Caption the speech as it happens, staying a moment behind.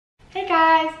Hey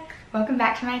guys, welcome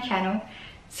back to my channel.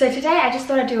 So today I just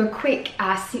thought I'd do a quick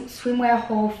swimwear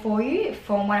haul for you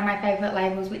from one of my favourite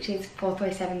labels, which is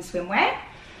 437 Swimwear.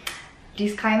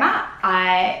 Disclaimer,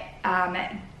 I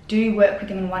do work with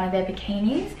them in one of their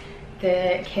bikinis,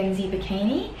 the Kenzie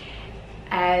Bikini,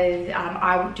 as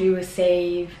I do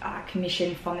receive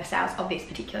commission from the sales of this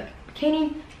particular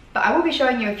bikini. But I will be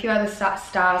showing you a few other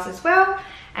styles as well.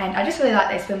 And I just really like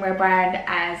their swimwear brand,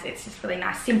 as it's just really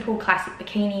nice, simple, classic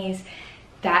bikinis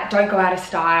that don't go out of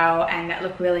style and that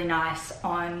look really nice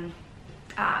on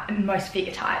most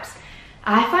figure types.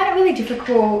 I find it really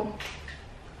difficult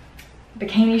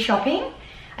bikini shopping.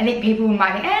 I think people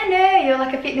might think, oh no, you're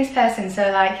like a fitness person, so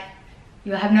like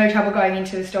you'll have no trouble going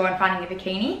into the store and finding a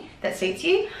bikini that suits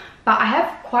you. But I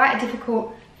have quite a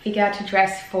difficult figure to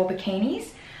dress for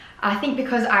bikinis. I think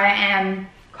because I am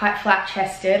quite flat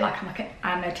chested, like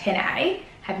I'm a 10A,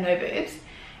 have no boobs,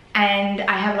 and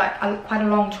I have like quite a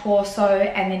long torso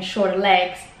and then shorter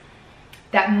legs,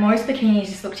 that most bikinis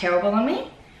just look terrible on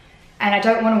me. And I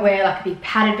don't want to wear like a big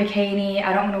padded bikini.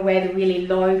 I don't want to wear the really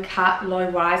low cut, low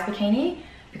rise bikini,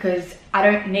 because I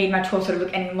don't need my torso to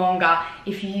look any longer.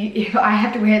 If I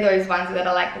have to wear those ones that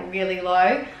are like really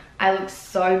low, I look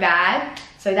so bad.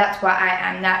 So that's why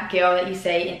I am that girl that you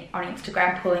see on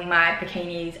Instagram pulling my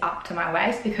bikinis up to my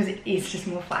waist, because it is just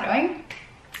more flattering.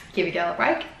 Give a girl a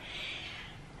break.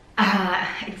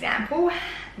 Example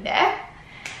there.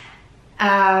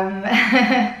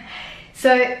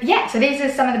 So yeah, so these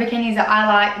are some of the bikinis that I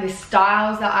like, the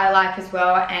styles that I like as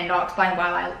well, and I'll explain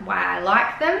why I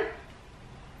like them.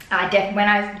 When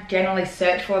I generally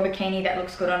search for a bikini that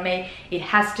looks good on me, it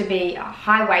has to be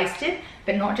high-waisted,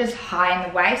 but not just high in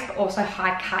the waist, but also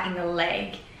high cut in the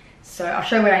leg. So I'll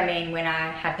show you what I mean when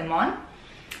I have them on.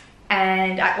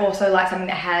 And I also like something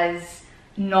that is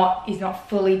not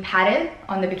fully padded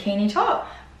on the bikini top.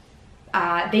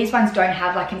 These ones don't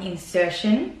have like an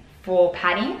insertion for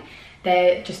padding.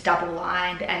 They're just double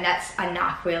lined, and that's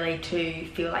enough really to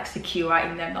feel like secure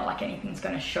in them, not like anything's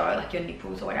going to show, like your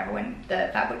nipples or whatever, when the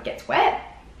fabric gets wet.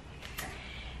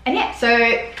 And yeah, so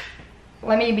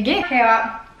let me begin hair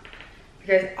up,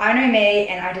 because I know me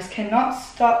and I just cannot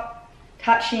stop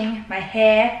touching my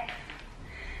hair.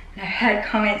 And I've had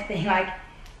comments being like,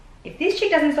 if this chick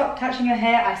doesn't stop touching her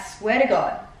hair, I swear to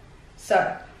God.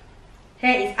 So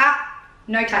hair is up,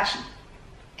 no touching.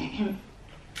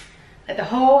 Let the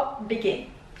haul begin.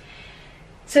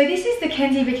 So this is the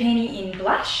Kenzie Bikini in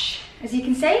blush, as you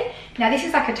can see. Now this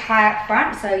is like a tie up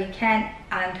front, so you can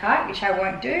untie, which I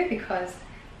won't do because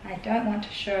I don't want to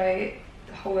show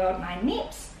the whole world my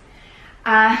nips.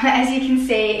 As you can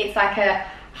see, it's like a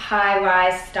high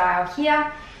rise style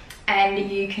here,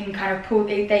 and you can kind of pull,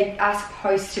 they are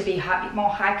supposed to be more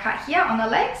high cut here on the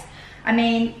legs. I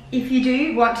mean, if you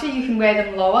do want to, you can wear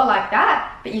them lower like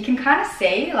that, but you can kind of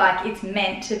see like it's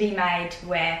meant to be made to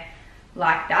wear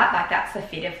like that, like that's the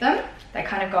fit of them. They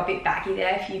kind of go a bit baggy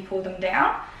there if you pull them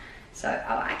down. So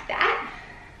I like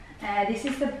that. This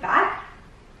is the back.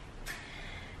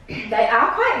 They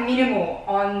are quite minimal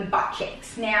on the butt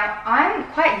cheeks. Now, I'm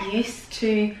quite used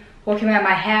to walking around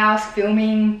my house,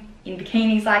 filming in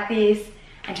bikinis like this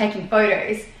and taking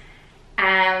photos.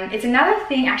 It's another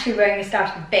thing actually wearing this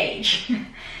style to the beach.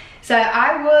 So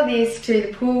I wore this to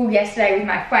the pool yesterday with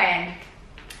my friend.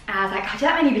 I was like, I don't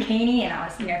have any bikini, and I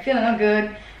was, feeling all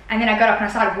good. And then I got up and I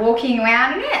started walking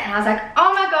around in it, and I was like,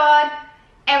 oh my God,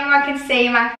 everyone can see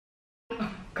my,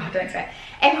 oh God, don't say it.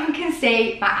 Everyone can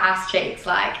see my ass cheeks,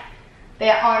 like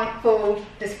they're on full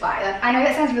display. Like, I know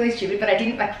that sounds really stupid, but I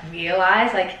didn't like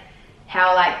realize like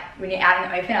how like when you're out in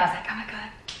the open, I was like, oh my God.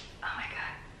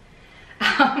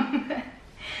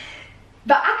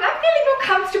 But I'm feeling more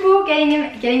comfortable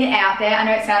getting it out there. I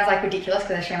know it sounds like ridiculous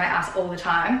because I show my ass all the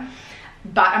time,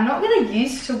 but I'm not really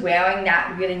used to wearing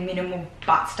that really minimal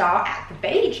butt style at the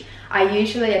beach. I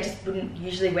just wouldn't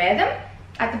usually wear them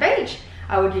at the beach.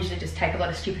 I would usually just take a lot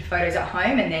of stupid photos at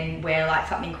home and then wear like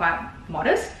something quite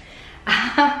modest.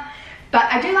 But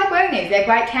I do like wearing these. They're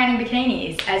great tanning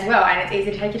bikinis as well, and it's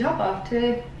easy to take your top off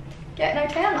to get no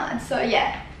tan lines. So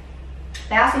yeah.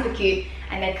 They are super cute,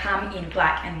 and they come in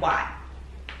black and white.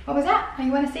 What was that? Oh,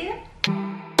 you want to see them?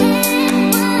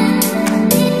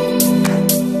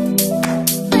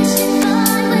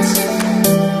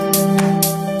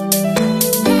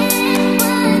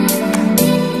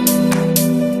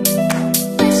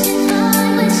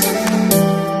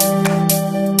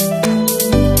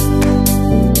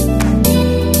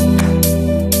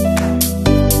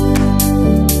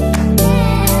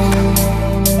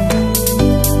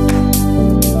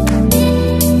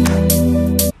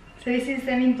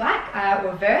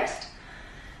 Reversed.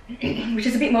 which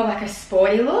is a bit more like a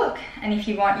sporty look. And if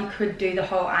you want, you could do the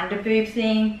whole under boob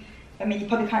thing. I mean, you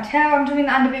probably can't tell I'm doing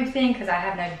the under boob thing because I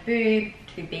have no boob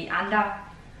to be under.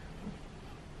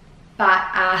 But,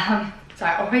 so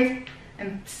I always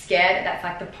am scared that that's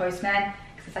like the postman,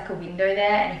 because it's like a window there,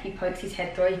 and if he pokes his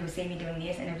head through, he will see me doing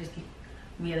this and it'll just be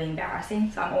really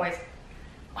embarrassing. So I'm always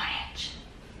on edge.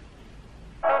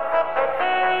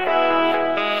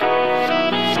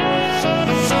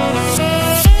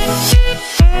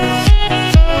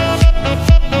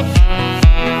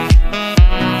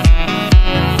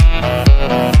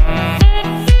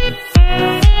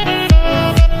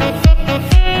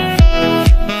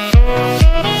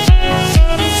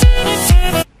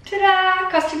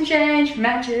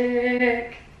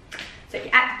 Magic. So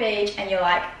you're at the beach and you're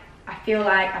like, I feel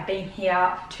like I've been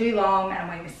here for too long and I'm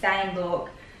wearing the same look.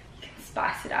 You can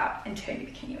spice it up and turn your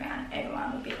bikini around.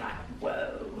 Everyone will be like,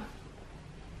 whoa.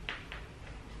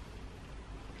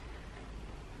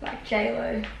 Like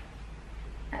J-Lo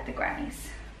at the Grammys.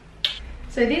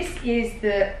 So this is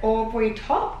the Aubrey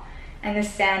top and the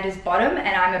Sanders bottom,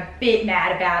 and I'm a bit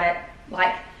mad about it.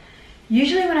 Like,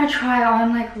 usually when I try on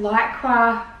like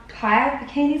lycra tie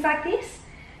bikinis like this,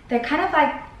 they're kind of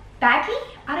like baggy.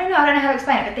 I don't know how to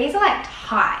explain it, but these are like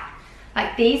tight.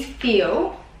 Like, these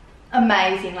feel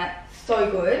amazing, like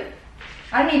so good.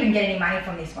 I didn't even get any money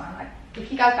from this one. Like, if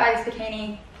you guys buy this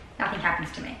bikini, nothing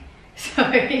happens to me. So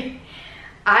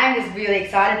I'm just really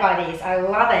excited by this. I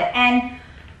love it. And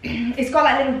it's got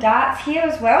like little darts here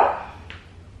as well.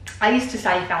 I used to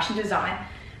study fashion design,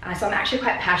 so I'm actually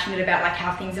quite passionate about like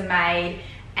how things are made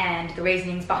and the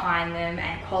reasonings behind them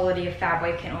and quality of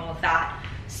fabric and all of that.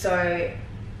 So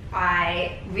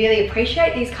I really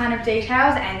appreciate these kind of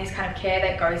details and this kind of care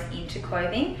that goes into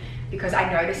clothing, because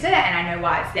I notice it and I know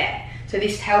why it's there. So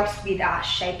this helps with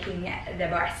shaping the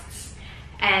breasts,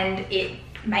 and it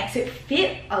makes it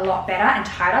fit a lot better and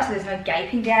tighter, so there's no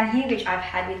gaping down here, which I've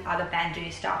had with other bandeau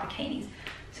style bikinis.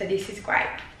 So this is great.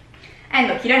 And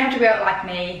look, you don't have to wear it like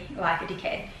me, like a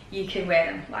dickhead. You can wear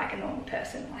them like a normal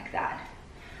person, like that.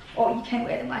 Or you can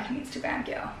wear them like an Instagram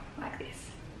girl, like this.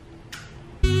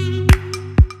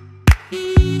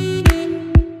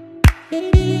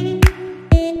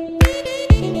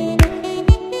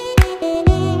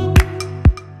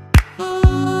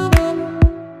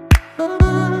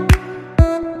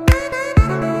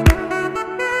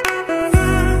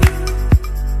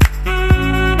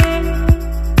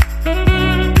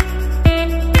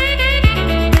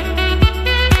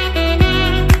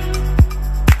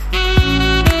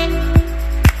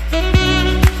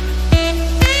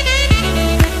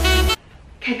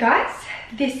 Guys,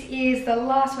 this is the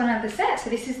last one of the set.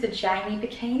 So this is the Jamie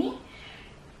bikini,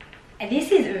 and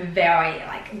this is very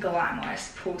like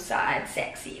glamorous, poolside,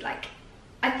 sexy. Like,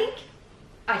 I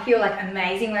feel like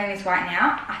amazing wearing this right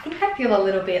now. I think I feel a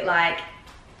little bit like,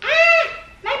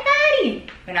 my body,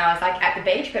 when I was like at the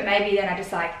beach, but maybe then I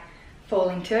just like fall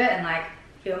into it and like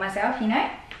feel myself, you know.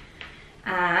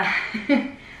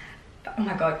 But, oh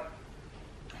my god,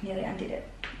 I nearly undid it.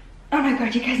 Oh my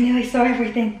god, you guys nearly saw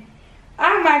everything.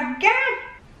 Oh my god!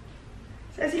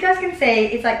 So as you guys can see,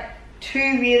 it's like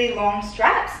two really long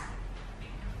straps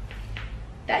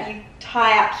that you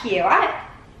tie up here, right?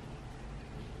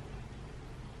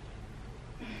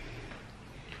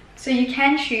 So you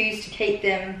can choose to keep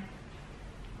them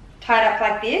tied up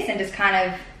like this and just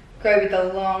kind of go with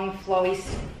the long flowy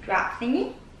strap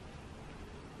thingy.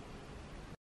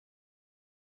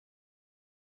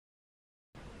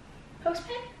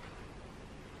 Postman?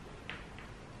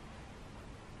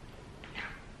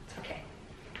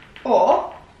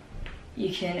 Or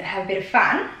you can have a bit of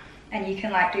fun and you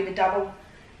can like do the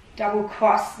double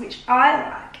cross, which I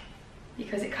like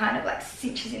because it kind of like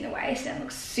cinches in the waist and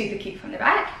looks super cute from the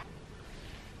back.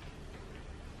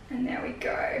 And there we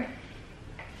go.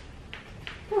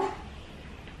 Whew.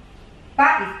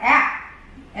 Butt is out.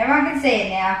 Everyone can see it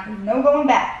now. There's no going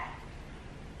back.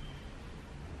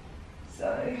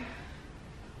 So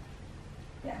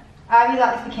yeah, I really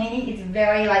like this bikini. It's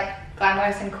very like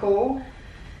glamorous and cool.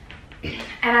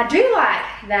 And I do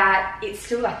like that it's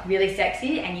still like really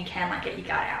sexy and you can like get your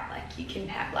gut out. Like, you can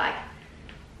have like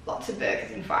lots of burgers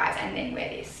and fries and then wear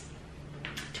this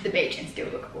to the beach and still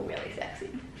look really sexy.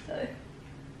 So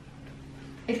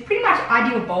it's pretty much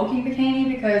ideal bulking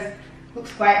bikini because it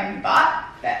looks great on your butt,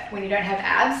 but when you don't have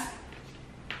abs,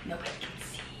 nobody can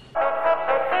see.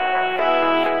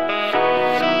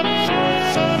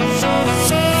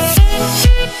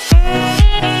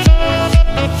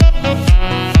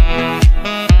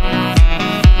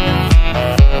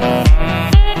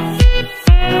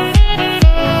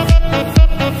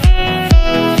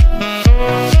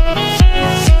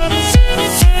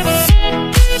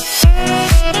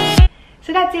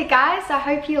 it guys, I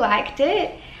hope you liked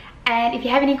it. And if you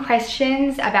have any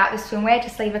questions about the swimwear,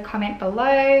 just leave a comment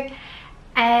below.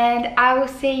 And I will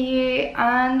see you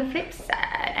on the flip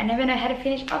side. I never know how to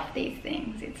finish off these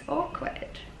things. It's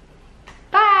awkward.